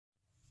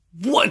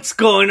What's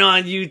going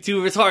on,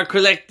 YouTubers?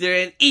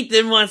 Hardcorllector and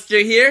Ethan Monster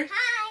here.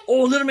 Hi.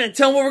 Oh, little man,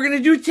 tell them what we're going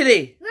to do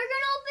today. We're going to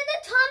open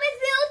the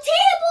Thomasville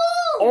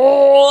table.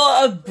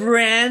 Oh, a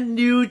brand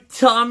new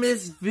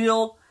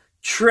Thomasville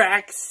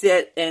track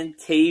set and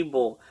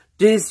table.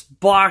 This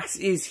box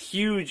is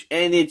huge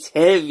and it's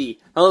heavy.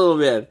 Hello,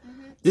 man.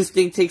 This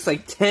thing takes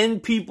like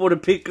 10 people to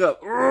pick up.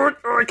 Oh,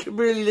 I can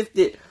barely lift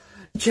it.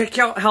 Check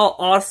out how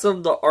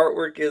awesome the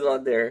artwork is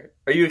on there.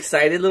 Are you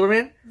excited, little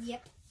man?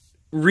 Yep.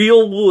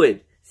 Real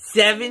wood.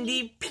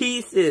 70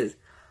 pieces.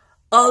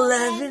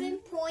 11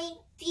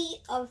 feet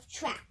of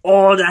track.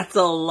 Oh, that's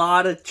a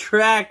lot of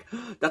track.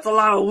 That's a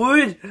lot of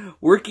wood.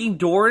 Working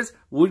doors,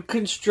 wood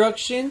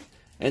construction.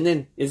 And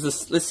then,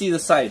 let's see the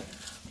side.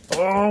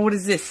 Oh, what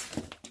is this?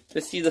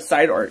 Let's see the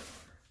side art.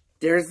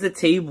 There's the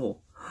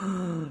table.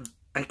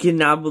 I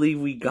cannot believe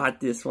we got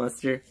this,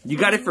 Monster. You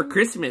got it for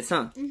Christmas,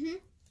 huh?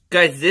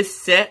 Guys,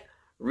 this set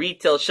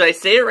retails, should I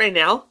say it right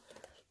now?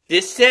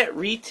 This set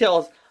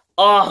retails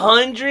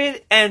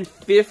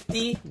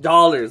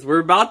 $150. We're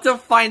about to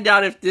find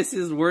out if this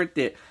is worth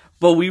it.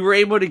 But we were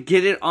able to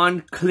get it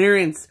on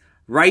clearance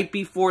right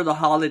before the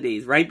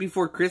holidays. Right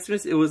before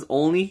Christmas, it was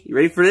only, you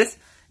ready for this?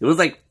 It was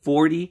like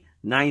 $49.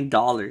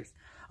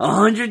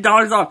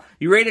 $100 off.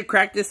 You ready to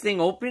crack this thing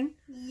open?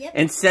 Yep.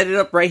 And set it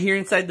up right here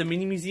inside the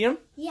mini museum?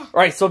 Yeah.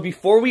 Alright, so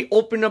before we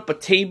open up a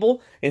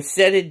table and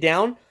set it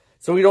down,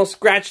 so we don't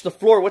scratch the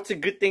floor, what's a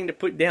good thing to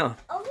put down?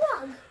 A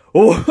rug.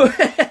 Oh,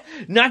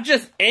 not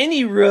just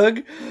any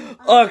rug.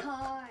 Cars.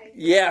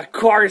 Yeah,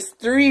 Cars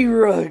 3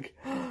 rug.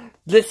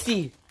 Let's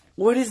see.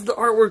 What is the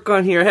artwork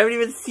on here? I haven't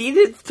even seen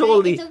it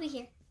totally. It's over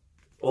here.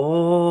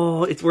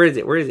 Oh, where is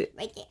it? Where is it?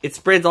 Right there. It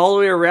spreads all the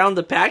way around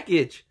the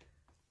package.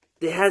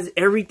 It has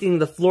everything.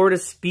 The Florida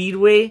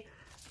Speedway,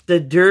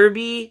 the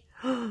Derby,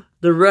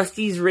 the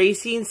Rusty's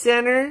Racing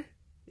Center.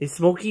 Is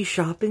Smokey's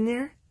shop in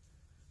there?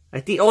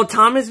 I think, oh,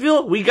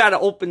 Thomasville? We gotta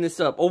open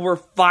this up. Over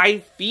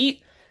 5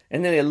 feet.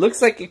 And then it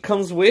looks like it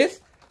comes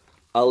with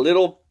a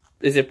little,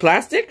 is it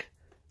plastic?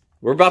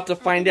 We're about to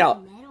find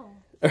out. Metal.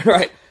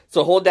 Alright,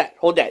 so hold that.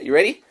 You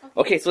ready?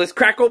 Okay, so let's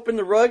crack open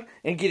the rug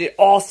and get it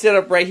all set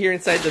up right here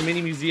inside the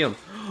mini museum.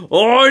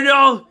 Oh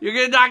no, you're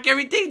gonna knock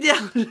everything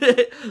down.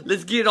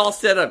 Let's get it all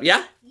set up,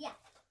 yeah? Yeah.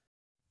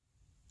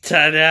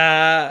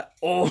 Ta-da!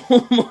 Oh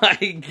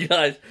my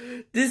gosh.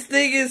 This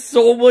thing is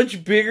so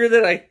much bigger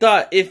than I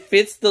thought. It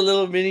fits the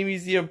little mini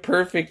museum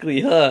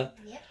perfectly, huh?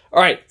 Yep.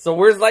 Alright, so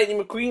where's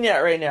Lightning McQueen at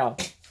right now?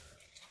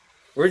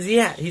 Where's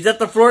he at? He's at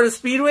the Florida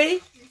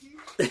Speedway?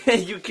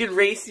 You can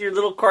race your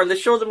little car.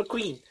 Let's show the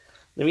McQueen.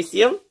 Let me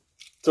see him.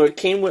 So it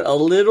came with a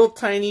little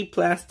tiny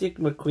plastic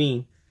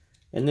McQueen.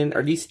 And then,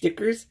 are these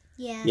stickers?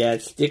 Yeah. Yeah,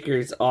 it's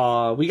stickers.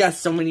 Aw, we got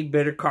so many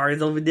better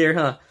cars over there,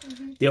 huh?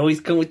 They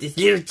always come with this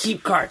little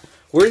cheap car.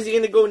 Where's he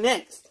gonna go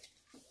next?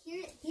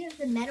 Here's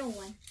the metal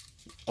one.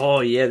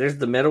 Oh, yeah, there's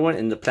the metal one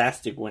and the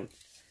plastic one.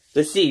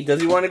 Let's see.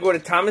 Does he want to go to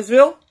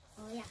Thomasville?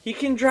 Oh, yeah. He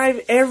can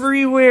drive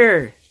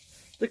everywhere.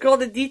 Look at all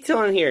the detail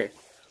on here.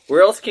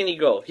 Where else can he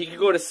go? He can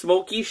go to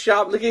Smokey's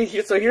shop. Look at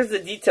here. So here's the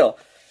detail.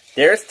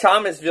 There's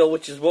Thomasville,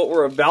 which is what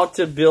we're about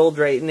to build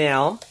right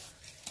now.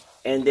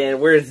 And then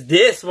where's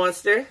this,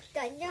 Monster?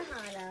 Thunder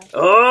Hollow.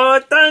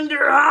 Oh,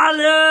 Thunder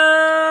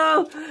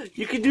Hollow!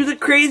 You can do the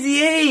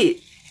Crazy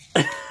 8.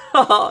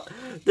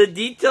 The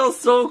detail's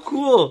so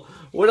cool.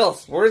 What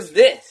else? Where's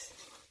this?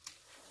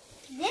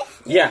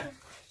 This? Yeah.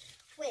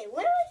 Wait,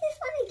 what was this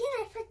one again?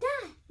 I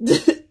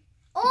forgot.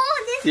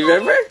 Oh, this Do you one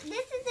remember?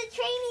 This is the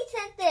training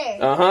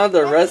center.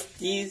 The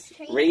Rusty's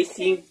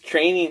Racing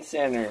Training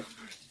Center.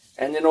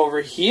 And then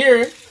over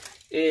here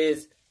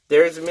is,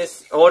 there's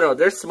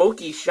there's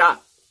Smokey's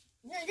shop.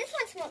 No,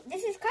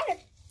 this is kind of...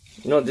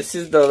 No, this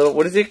is the,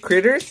 what is it,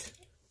 Critters?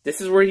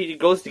 This is where he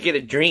goes to get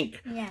a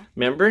drink. Yeah.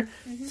 Remember?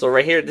 So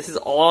right here, this is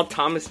all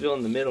Thomasville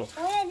in the middle.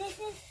 Oh, yeah, this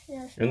is...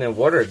 And then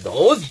what are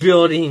those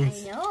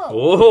buildings? I know.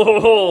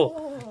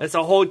 Oh, that's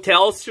a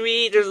hotel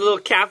suite. There's a little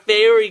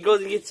cafe where he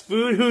goes and gets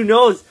food. Who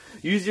knows?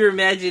 Use your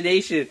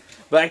imagination.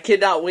 But I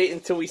cannot wait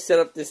until we set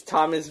up this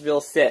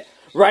Thomasville set.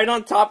 Right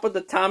on top of the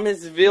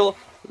Thomasville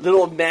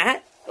little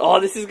mat. Oh,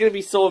 this is going to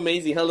be so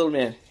amazing, huh, little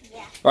man?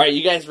 Yeah. Alright,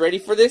 you guys ready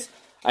for this?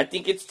 I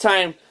think it's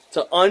time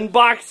to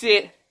unbox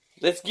it.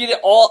 Let's get it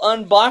all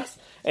unboxed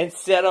and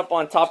set up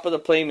on top of the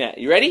playmat.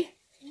 You ready?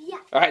 Yeah.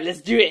 Alright, let's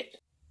do it.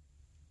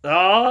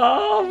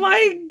 Oh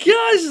my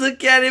gosh,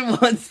 look at it,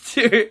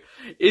 Monster.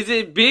 Is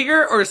it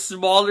bigger or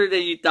smaller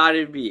than you thought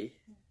it'd be?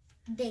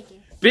 Bigger.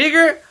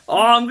 Bigger? Oh,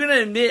 I'm going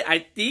to admit,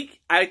 I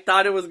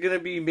thought it was going to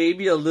be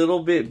maybe a little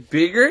bit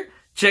bigger.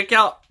 Check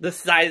out the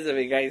size of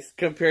it, guys,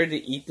 compared to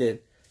Ethan.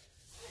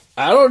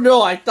 I don't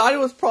know. I thought it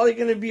was probably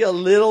going to be a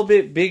little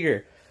bit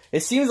bigger.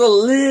 It seems a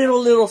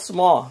little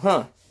small,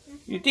 huh?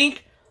 You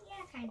think? Yeah,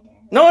 kind of.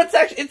 No,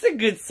 it's a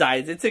good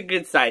size. It's a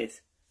good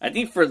size. I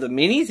think for the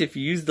minis, if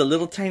you use the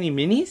little tiny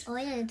minis. Oh,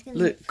 yeah. It's gonna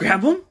Look,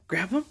 grab them.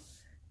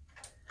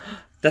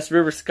 That's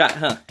River Scott,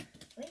 huh?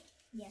 Wait,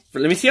 yeah.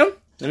 Let me see him.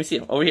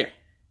 Over here.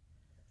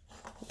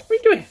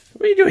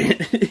 What are you doing?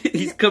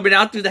 He's coming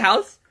out through the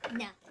house?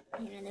 No.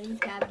 Let me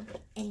grab him.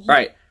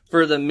 Alright,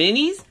 for the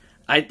minis,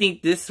 I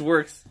think this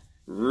works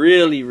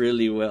really,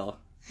 really well.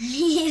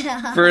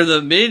 Yeah. For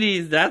the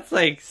minis, that's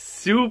like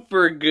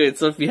super good.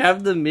 So if you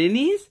have the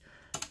minis,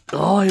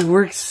 oh, it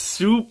works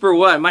super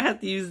well. I might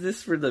have to use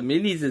this for the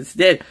minis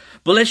instead.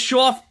 But let's show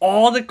off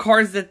all the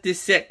cards that this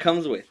set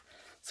comes with.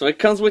 So it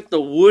comes with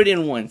the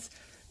wooden ones.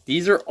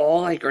 These are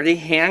all like, are they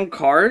hand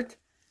carved?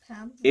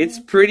 It's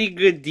pretty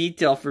good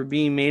detail for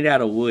being made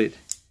out of wood.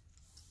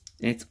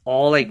 And it's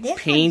all like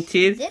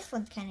painted. This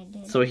one's kind of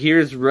good. So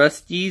here's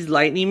Rusty's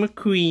Lightning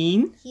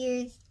McQueen.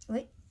 Here's,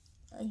 wait.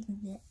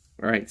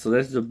 Alright, so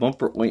there's the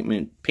bumper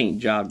ointment paint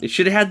job. It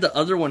should have had the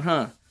other one,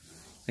 huh?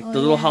 Like the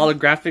little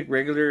holographic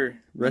regular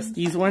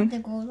Rusty's one. The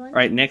gold one.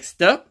 Alright,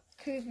 next up.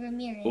 Cruz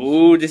Ramirez.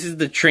 Ooh, this is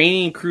the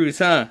training cruise,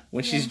 huh?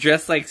 When she's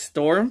dressed like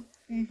Storm.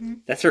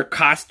 That's her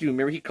costume.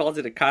 Remember, he calls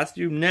it a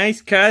costume.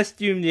 Nice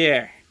costume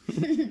there.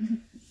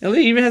 And look,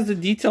 it even has the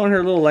detail on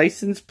her little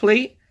license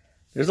plate.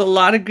 There's a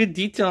lot of good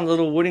detail on the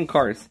little wooden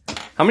cars.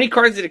 How many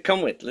cards did it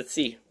come with? Let's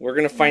see. We're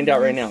going to find out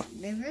right now.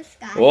 River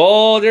Scott.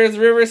 Oh, there's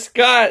River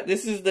Scott.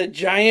 This is the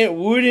giant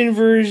wooden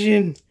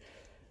version.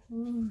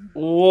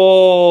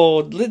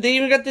 Whoa. They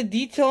even got the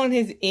detail on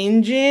his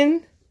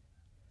engine.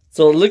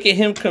 So look at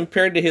him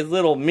compared to his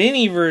little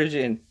mini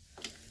version.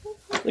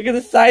 Look at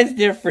the size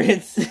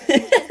difference.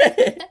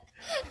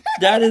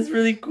 That is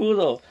really cool,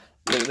 though.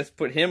 Look, let's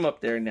put him up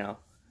there now.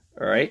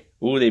 All right.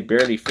 Ooh, they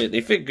barely fit.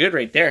 They fit good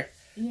right there.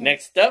 Yeah.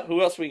 Next up,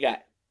 who else we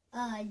got?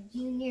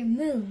 Junior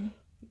Moon.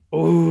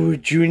 Ooh,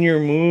 Junior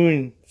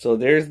Moon. So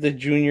there's the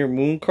Junior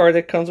Moon card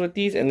that comes with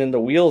these, and then the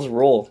wheels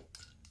roll.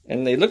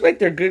 And they look like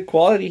they're good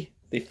quality.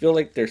 They feel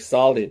like they're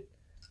solid.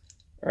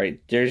 All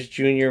right, there's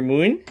Junior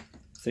Moon.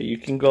 So you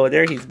can go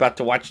there. He's about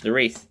to watch the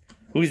race.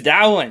 Who's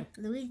that one?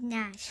 Louis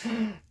Nash.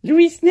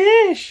 Louis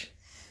Nash.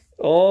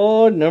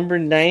 Oh, number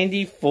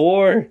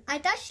 94. I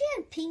thought she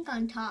had pink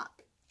on top.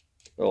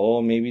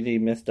 Oh, maybe they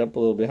messed up a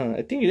little bit, huh?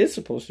 I think it is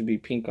supposed to be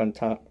pink on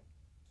top.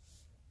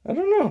 I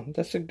don't know.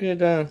 That's a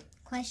good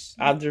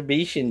question.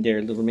 Observation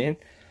there, little man.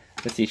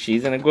 Let's see.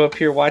 She's going to go up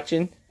here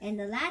watching. And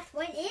the last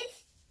one is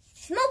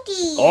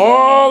Smokey.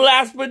 Oh,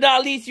 last but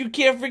not least, you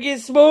can't forget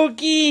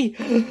Smokey.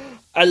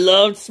 I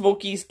loved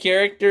Smokey's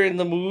character in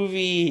the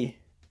movie.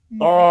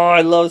 Oh,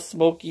 I love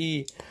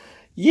Smokey.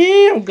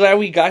 Yeah, I'm glad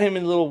we got him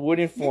in little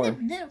wooden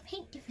form. Little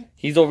pink difference.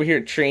 He's over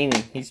here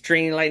training. He's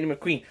training Lightning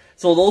McQueen.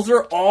 So those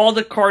are all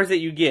the cards that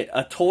you get.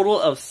 A total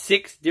of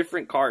 6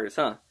 different cards,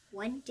 huh?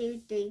 1,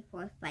 2, 3,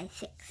 4, 5,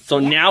 6. So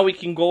now we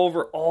can go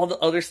over all the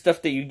other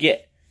stuff that you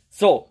get.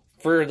 So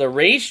for the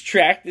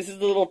racetrack, this is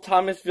the little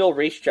Thomasville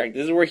racetrack.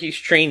 This is where he's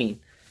training.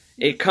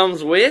 It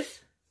comes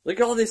with, look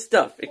at all this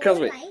stuff. It comes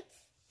with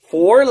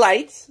 4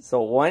 lights.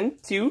 So 1,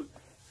 2,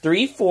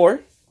 3, 4.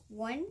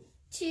 1,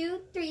 2,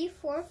 3,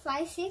 4,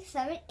 5, 6,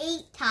 7,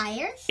 8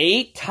 tires.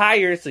 8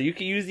 tires. So you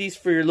can use these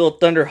for your little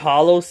Thunder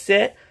Hollow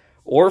set.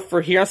 Or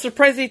for here. I'm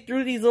surprised they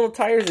threw these little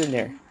tires in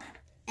there.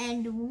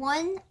 And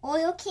 1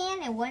 oil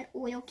can and 1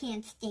 oil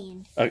can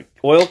stand. An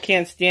oil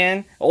can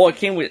stand. Oh, it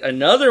came with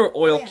another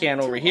oil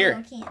can over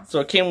here.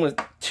 So it came with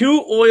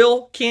 2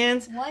 oil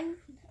cans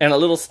and a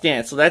little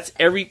stand. So that's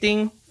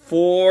everything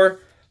for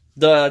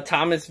the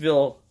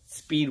Thomasville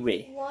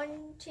Speedway. 1,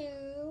 2.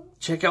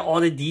 Check out all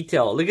the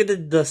detail. Look at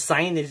the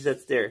signage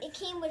that's there. It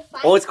came with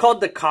 5. Oh, it's called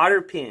the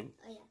Cotter Pin.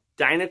 Oh,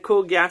 yeah.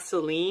 Dynaco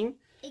gasoline.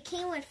 It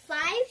came with 5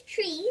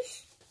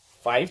 trees.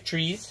 5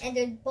 trees. And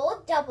they're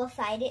both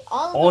double-sided.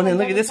 Oh, and then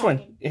look at this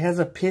one. It has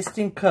a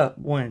piston cup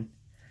one.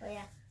 Oh,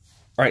 yeah.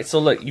 Alright, so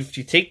look. If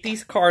you take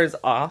these cars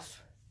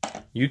off,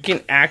 you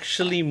can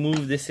actually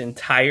move this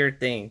entire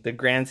thing. The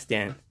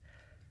grandstand.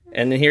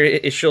 And then here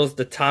it shows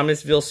the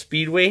Thomasville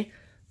Speedway.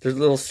 There's a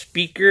little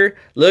speaker.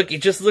 Look,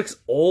 it just looks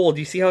old.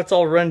 You see how it's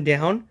all run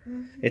down?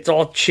 It's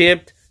all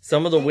chipped.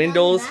 Some of the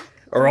windows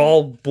are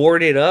all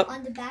boarded up.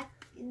 On the back,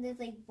 there's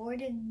like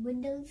boarded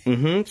windows.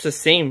 It's the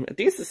same. I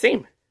think it's the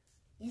same.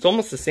 It's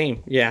almost the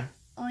same, yeah.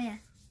 Oh, yeah.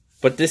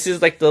 But this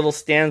is like the little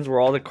stands where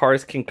all the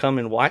cars can come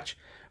and watch.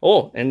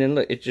 Oh, and then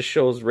look, it just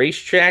shows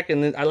racetrack.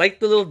 And then I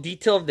like the little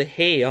detail of the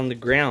hay on the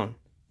ground.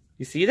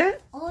 You see that?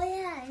 Oh,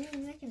 yeah. I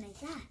didn't recognize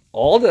that.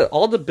 All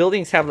the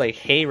buildings have like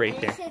hay right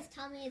there. It says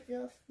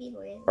Thomasville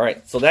Speedway.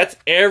 Alright, so that's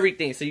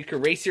everything. So you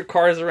can race your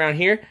cars around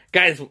here.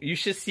 Guys, you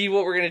should see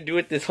what we're going to do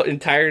with this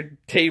entire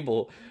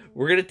table.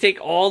 We're going to take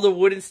all the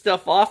wooden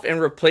stuff off and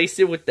replace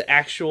it with the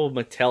actual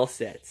Mattel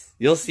sets.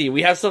 You'll see.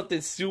 We have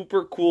something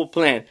super cool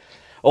planned.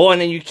 Oh,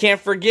 and then you can't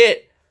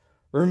forget.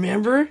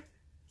 Remember?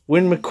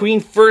 When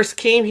McQueen first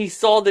came, he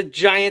saw the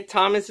giant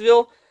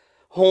Thomasville,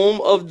 home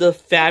of the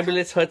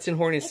fabulous Hudson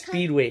Hornet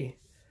Speedway.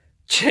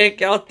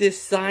 Check out this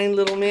sign,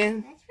 little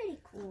man. That's pretty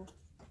cool.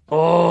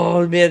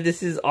 Oh, man,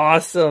 this is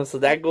awesome. So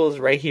that goes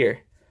right here.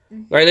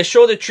 All right, let's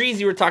show the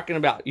trees you were talking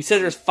about. You said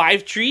there's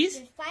 5 trees?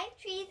 There's 5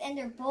 trees, and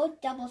they're both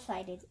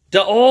double-sided.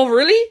 Oh,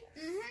 really?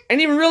 I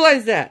didn't even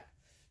realize that.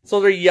 So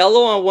they're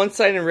yellow on one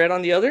side and red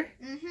on the other?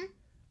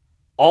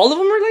 All of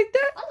them are like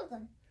that? All of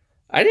them.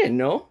 I didn't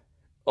know.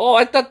 Oh,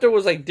 I thought there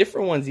was like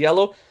different ones,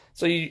 yellow.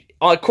 So you,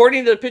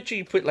 according to the picture,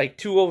 you put like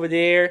 2 over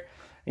there,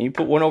 and you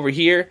put 1 over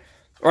here.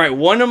 All right,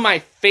 one of my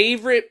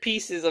favorite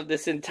pieces of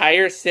this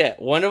entire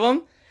set, one of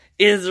them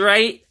is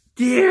right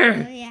there.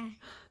 Oh, yeah.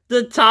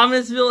 The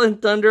Thomasville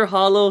and Thunder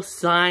Hollow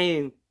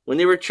sign. When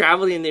they were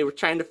traveling, they were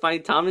trying to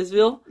find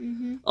Thomasville.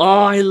 Mm-hmm.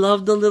 Oh, I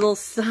love the little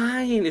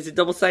sign. Is it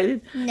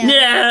double-sided? No.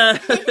 Yeah.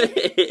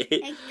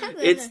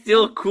 It's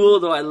still cool,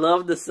 though. I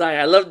love the sign.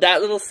 I love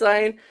that little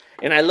sign,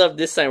 and I love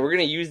this sign. We're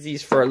going to use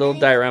these for a little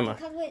diorama.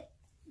 Come with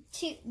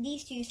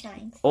these two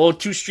signs. Oh,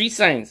 2 street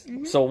signs.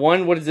 Mm-hmm. So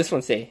one, what does this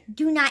one say?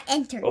 Do not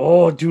enter.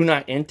 Oh, do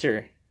not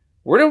enter.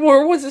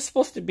 Where was this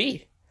supposed to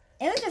be?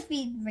 It would just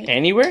be right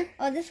Anywhere?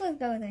 Oh, this one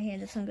goes right here.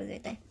 This one goes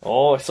right there.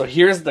 Oh, so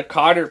here's the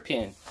cotter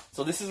pin.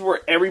 So this is where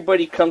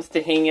everybody comes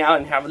to hang out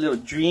and have a little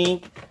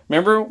drink.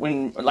 Remember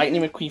when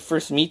Lightning McQueen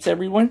first meets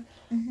everyone?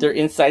 Mm-hmm. They're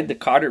inside the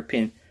cotter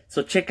pin.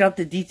 So check out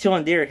the detail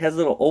on there. It has a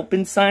little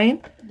open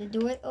sign. The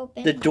door is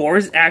open. The door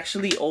is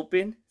actually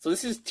open. So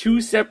this is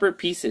 2 separate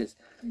pieces.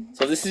 Mm-hmm.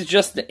 So this is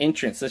just the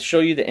entrance. Let's show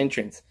you the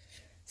entrance.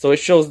 So it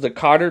shows the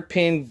cotter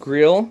pin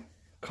grill.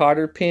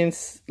 Cotter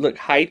pins, look,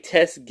 high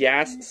test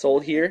gas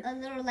sold here. A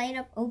little light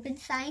up open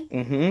sign.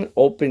 Mm-hmm.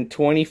 Open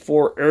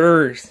 24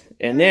 hours.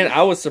 And then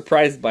I was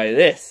surprised by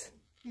this.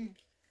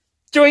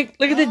 Joink,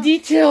 look at the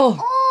detail.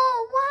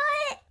 Oh,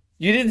 what?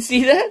 You didn't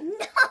see that?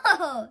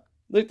 No.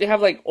 Look, they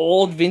have like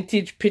old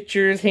vintage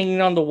pictures hanging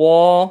on the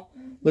wall.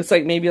 Looks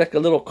like maybe like a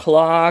little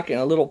clock and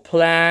a little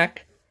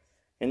plaque.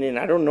 And then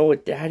I don't know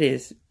what that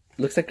is.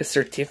 Looks like a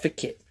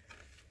certificate.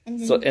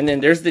 And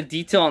then there's the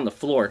detail on the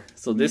floor.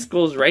 So this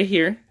goes right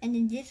here. And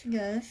then this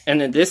goes.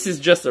 And then this is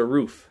just a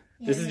roof.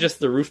 Yeah, this is just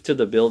the roof to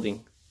the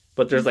building.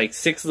 But there's like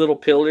 6 little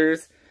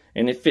pillars.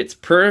 And it fits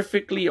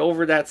perfectly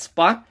over that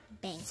spot.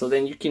 Bang. So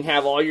then you can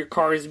have all your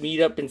cars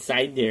meet up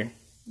inside there.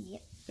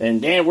 Yep.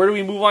 And then where do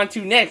we move on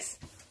to next?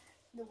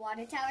 The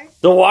water tower.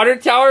 The water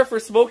tower for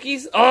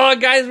Smokies. Oh,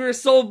 guys, we were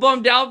so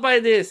bummed out by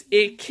this.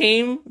 It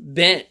came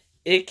bent.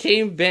 It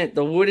came bent.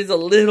 The wood is a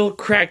little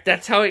cracked.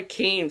 That's how it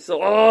came.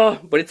 So,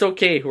 but it's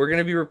okay. We're going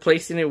to be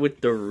replacing it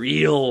with the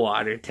real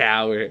water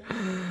tower.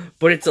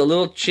 But it's a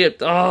little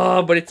chipped.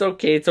 Oh, but it's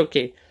okay. It's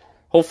okay.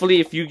 Hopefully,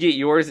 if you get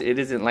yours, it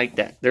isn't like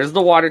that. There's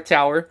the water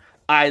tower.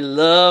 I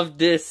love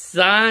this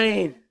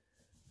sign.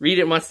 Read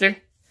it, Monster.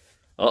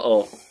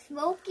 Uh-oh.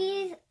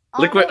 Smokies.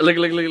 Look what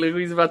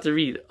he's about to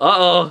read.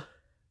 Uh-oh.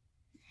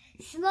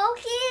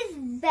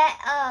 Smokies,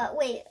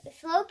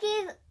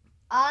 Smokies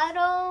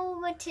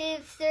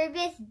Automotive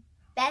Service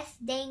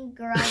Best Dang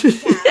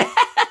Garage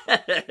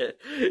Tower.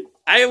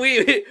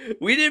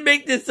 We didn't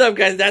make this up,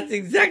 guys. That's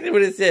exactly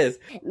what it says.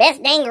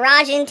 Best dang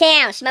garage in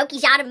town,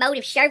 Smokey's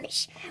Automotive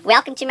Service.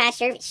 Welcome to my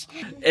service.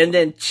 And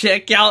then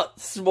check out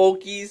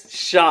Smokey's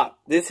shop.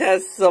 This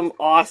has some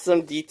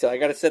awesome detail. I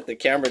gotta set the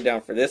camera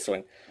down for this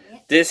one.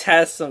 Yep. This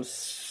has some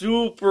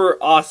super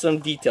awesome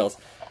details.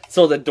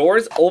 So the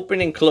doors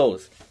open and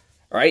close.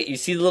 All right, you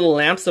see the little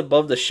lamps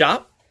above the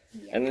shop?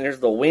 Yep. And then there's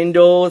the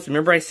windows.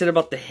 Remember I said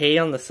about the hay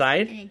on the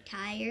side? And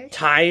tires.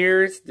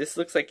 Tires. This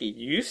looks like it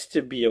used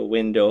to be a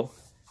window.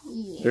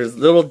 Yeah. There's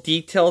little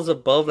details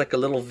above, like a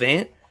little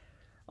vent.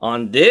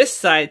 On this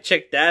side,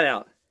 check that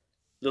out.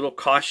 Little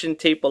caution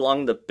tape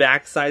along the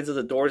back sides of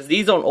the doors.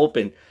 These don't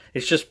open.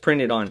 It's just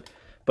printed on.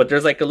 But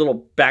there's like a little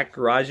back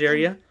garage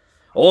area.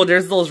 Oh,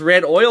 there's those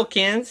red oil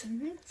cans.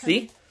 Mm-hmm.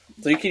 See?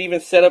 So you can even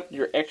set up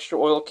your extra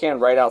oil can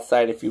right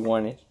outside if you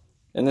wanted.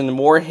 And then the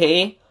more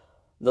hay,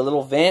 the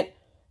little vent.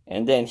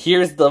 And then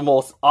here's the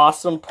most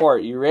awesome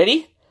part. You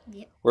ready?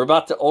 Yep. We're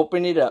about to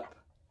open it up.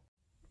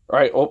 All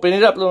right, open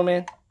it up, little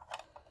man.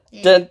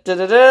 Dun, dun,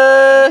 dun,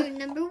 dun. Door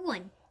number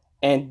 1.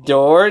 And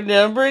door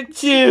number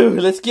 2.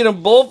 Let's get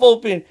them both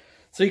open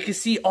so you can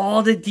see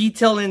all the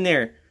detail in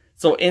there.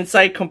 So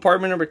inside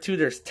compartment number 2,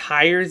 there's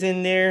tires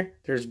in there.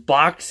 There's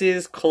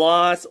boxes,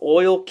 cloths,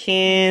 oil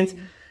cans,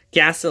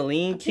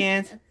 gasoline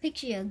cans. A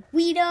picture of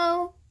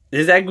Guido.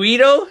 Is that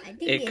Guido? I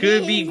think It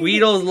could be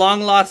Guido's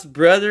long lost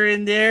brother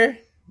in there.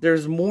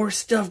 There's more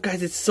stuff,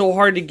 guys. It's so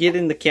hard to get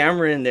in the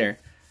camera in there.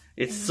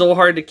 It's so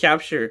hard to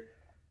capture.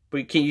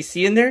 But can you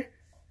see in there?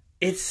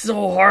 It's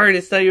so hard.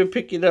 It's not even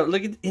picking up.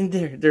 Look at in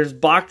there. There's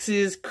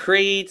boxes,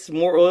 crates,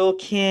 more oil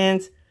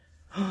cans.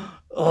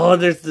 Oh,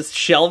 there's this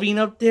shelving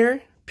up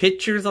there.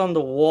 Pictures on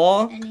the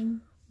wall. And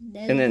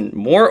then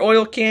more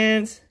oil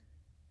cans.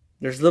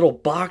 There's little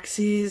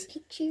boxes.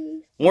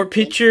 Pictures. More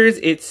pictures.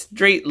 It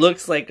straight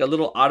looks like a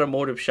little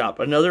automotive shop.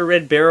 Another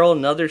red barrel.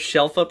 Another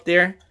shelf up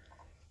there.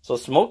 So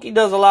Smokey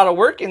does a lot of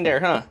work in there,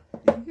 huh?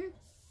 Mm-hmm. All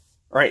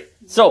right.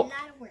 So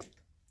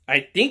I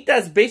think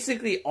that's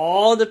basically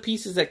all the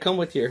pieces that come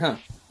with here, huh?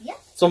 Yeah.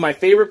 So my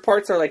favorite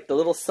parts are like the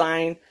little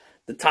sign,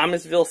 the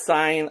Thomasville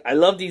sign. I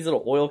love these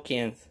little oil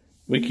cans.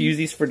 We can use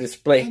these for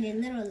display. And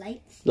then little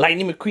lights.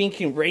 Lightning McQueen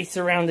can race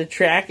around the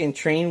track and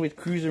train with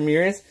Cruz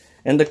Ramirez.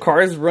 And the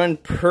cars run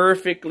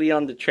perfectly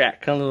on the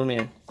track. Come, little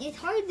man. It's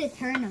hard to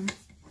turn them.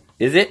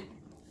 Is it?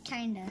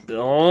 Kinda.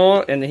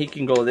 Oh, and then he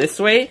can go this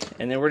way.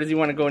 And then where does he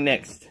want to go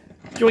next?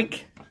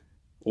 Joink.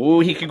 Oh,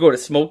 he could go to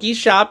Smokey's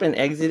shop and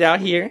exit out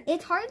here.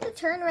 It's hard to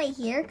turn right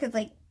here because,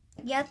 like,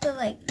 you have to,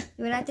 like,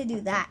 you would have to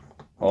do that.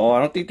 Oh, I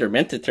don't think they're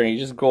meant to turn. You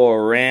just go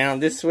around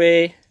this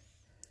way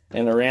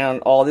and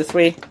around all this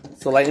way.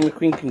 So Lightning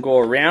McQueen can go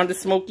around to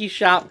Smokey's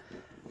shop,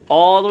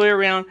 all the way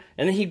around,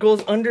 and then he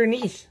goes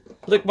underneath.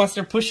 Look,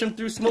 Monster, push him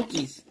through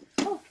Smokies.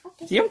 Oh,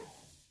 okay. See him?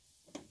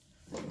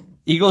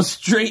 He goes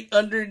straight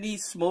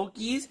underneath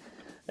Smokies,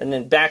 and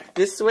then back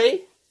this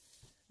way.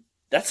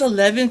 That's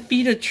 11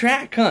 feet of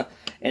track, huh?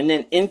 And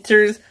then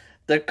enters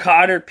the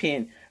cotter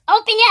pin.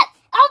 Open up!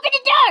 Open the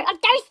door! I'm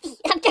thirsty!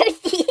 I'm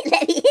thirsty!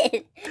 Let me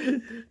in!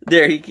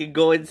 There, he can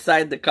go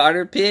inside the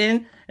cotter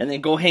pin and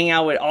then go hang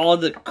out with all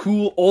the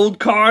cool old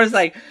cars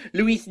like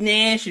Louis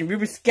Nash and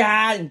River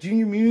Scott and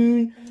Junior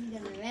Moon.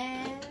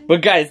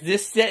 But guys,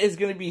 this set is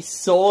going to be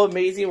so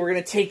amazing. We're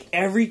going to take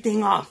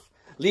everything off.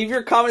 Leave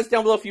your comments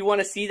down below if you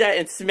want to see that,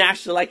 and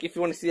smash the like if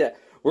you want to see that.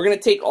 We're going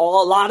to take a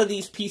lot of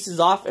these pieces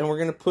off, and we're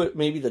going to put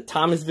maybe the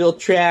Thomasville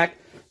track,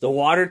 the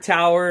water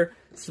tower,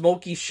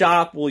 Smoky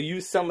shop. We'll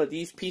use some of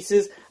these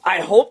pieces.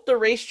 I hope the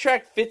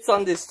racetrack fits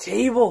on this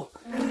table.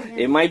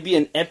 It might be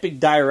an epic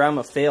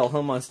diorama fail,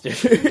 huh, Monster?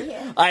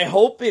 Yeah. I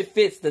hope it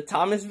fits. The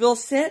Thomasville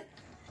set,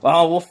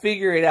 well, we'll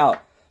figure it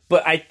out.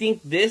 But I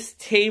think this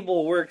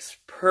table works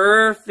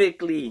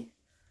perfectly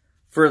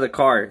for the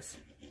cars.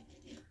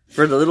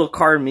 For the little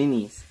car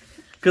minis.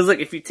 Because look,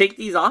 if you take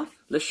these off,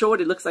 let's show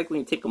what it looks like when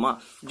you take them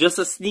off. Just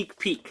a sneak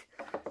peek.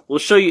 We'll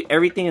show you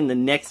everything in the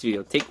next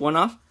video. Take one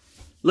off.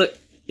 Look,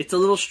 it's a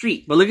little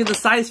street. But look at the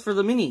size for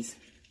the minis.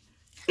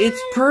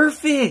 It's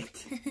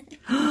perfect.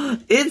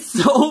 It's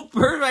so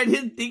perfect. I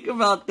didn't think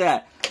about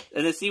that.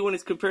 And then see, when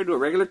it's compared to a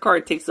regular car,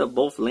 it takes up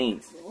both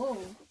lanes. Whoa.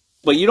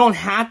 But you don't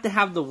have to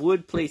have the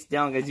wood placed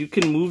down, guys. You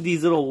can move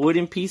these little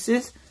wooden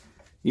pieces.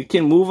 You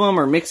can move them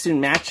or mix and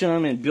match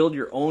them and build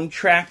your own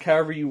track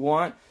however you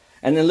want.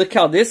 And then look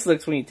how this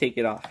looks when you take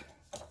it off.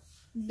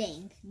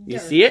 Dang. You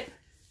see it?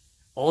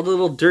 All the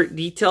little dirt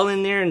detail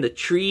in there and the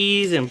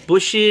trees and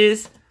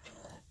bushes.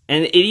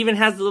 And it even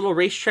has the little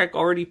racetrack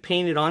already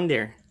painted on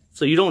there.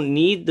 So you don't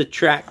need the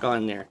track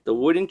on there. The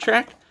wooden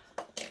track.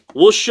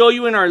 We'll show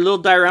you in our little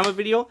diorama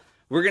video.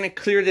 We're going to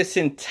clear this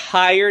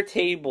entire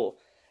table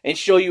and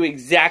show you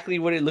exactly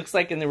what it looks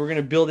like. And then we're going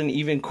to build an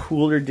even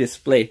cooler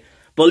display.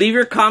 But leave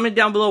your comment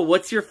down below.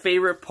 What's your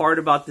favorite part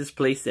about this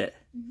playset?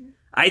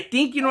 I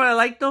think, you know what I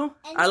like, though?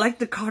 I like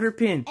the cotter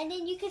pin. And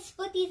then you can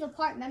split these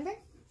apart, remember?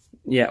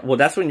 Yeah, well,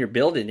 that's when you're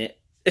building it.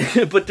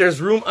 But there's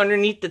room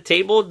underneath the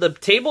table. The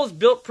table is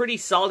built pretty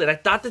solid. I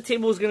thought the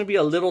table was going to be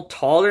a little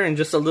taller and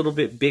just a little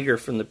bit bigger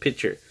from the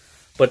picture.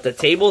 But the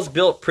table's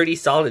built pretty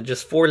solid.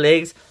 Just 4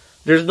 legs.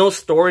 There's no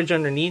storage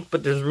underneath,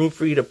 but there's room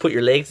for you to put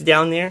your legs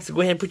down there. So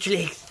go ahead and put your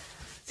legs.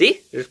 See?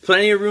 There's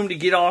plenty of room to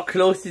get all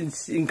close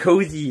and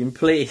cozy and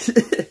play.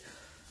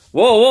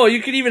 Whoa, whoa,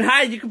 you can even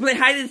hide. You can play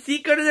hide and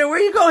seek under there. Where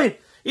are you going?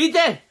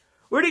 Ethan,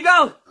 where'd he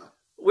go?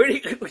 Where'd he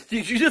go?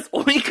 Did you just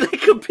oink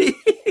like a pig?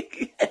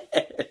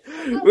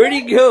 Where'd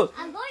he go?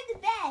 I'm going to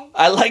bed.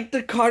 I like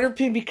the cotter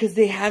pin because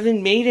they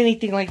haven't made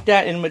anything like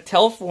that in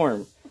Mattel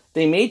form.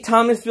 They made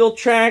Thomasville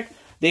track.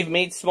 They've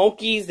made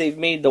Smokies. They've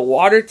made the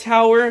water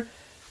tower.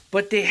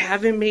 But they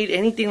haven't made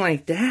anything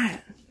like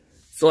that.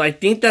 So I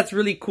think that's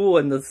really cool.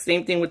 And the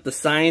same thing with the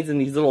signs and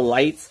these little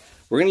lights.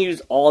 We're going to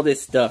use all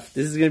this stuff.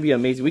 This is going to be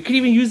amazing. We could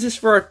even use this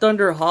for our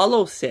Thunder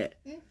Hollow set.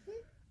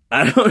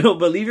 I don't know,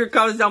 but leave your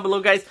comments down below,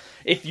 guys,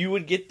 if you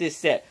would get this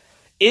set.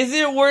 Is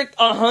it worth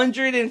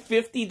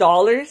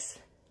 $150?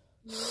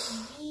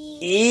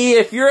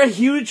 If you're a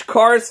huge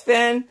Cars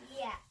fan,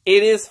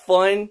 it is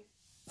fun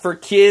for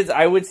kids.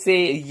 I would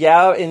say,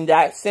 yeah, in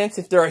that sense,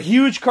 if they're a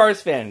huge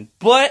Cars fan.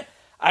 But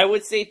I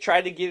would say try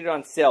to get it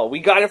on sale. We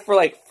got it for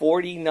like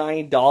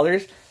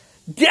 $49.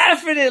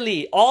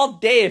 Definitely all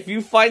day. If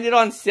you find it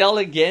on sale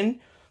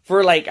again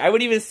for like, I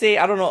would even say,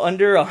 I don't know,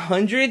 under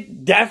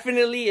 $100,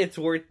 definitely it's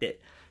worth it.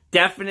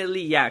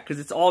 Definitely, yeah,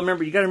 because it's all,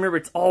 remember, you got to remember,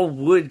 it's all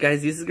wood,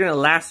 guys. This is going to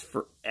last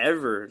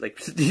forever.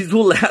 Like, these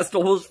will last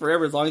almost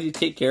forever as long as you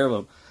take care of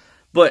them.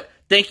 But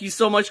thank you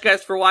so much,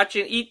 guys, for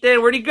watching.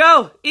 Ethan, where'd he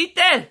go?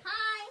 Ethan!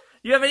 Hi!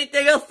 You have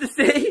anything else to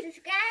say?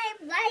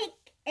 Subscribe, like,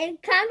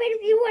 and comment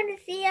if you want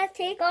to see us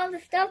take all the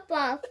stuff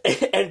off.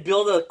 And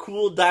build a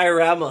cool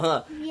diorama,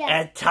 huh? Yeah.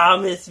 At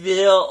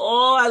Thomasville.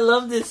 Oh, I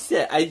love this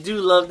set. I do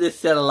love this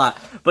set a lot.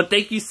 But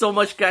thank you so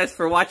much, guys,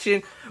 for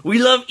watching. We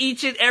love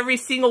each and every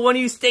single one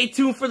of you. Stay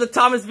tuned for the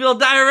Thomasville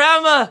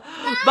diorama.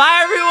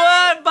 Bye,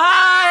 everyone.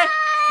 Bye.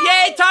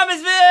 Yay,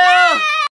 Thomasville. Yay!